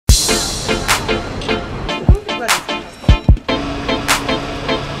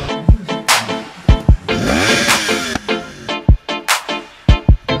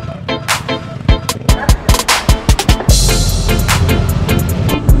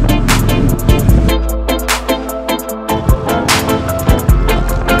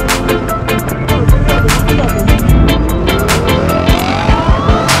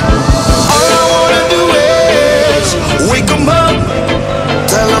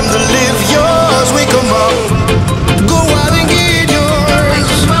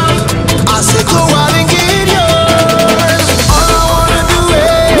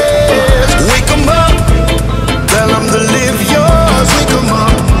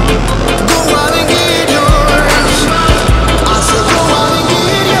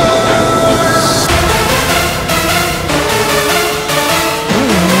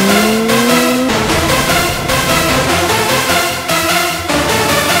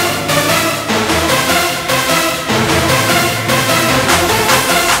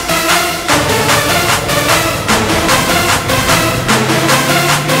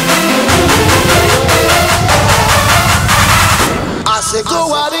say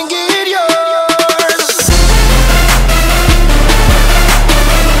go out and get yours.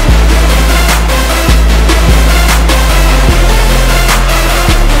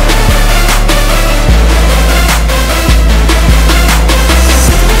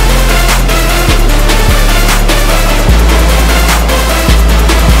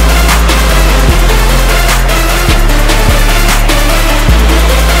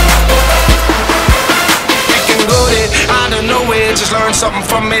 Just learn something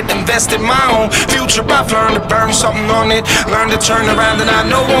from it, invest in my own future. I've learned to burn something on it, learn to turn around, and I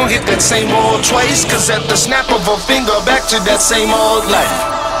know won't hit that same old twice. Cause at the snap of a finger, back to that same old life.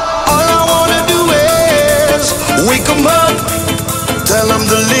 All I wanna do is wake 'em up, tell 'em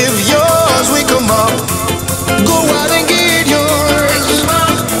to live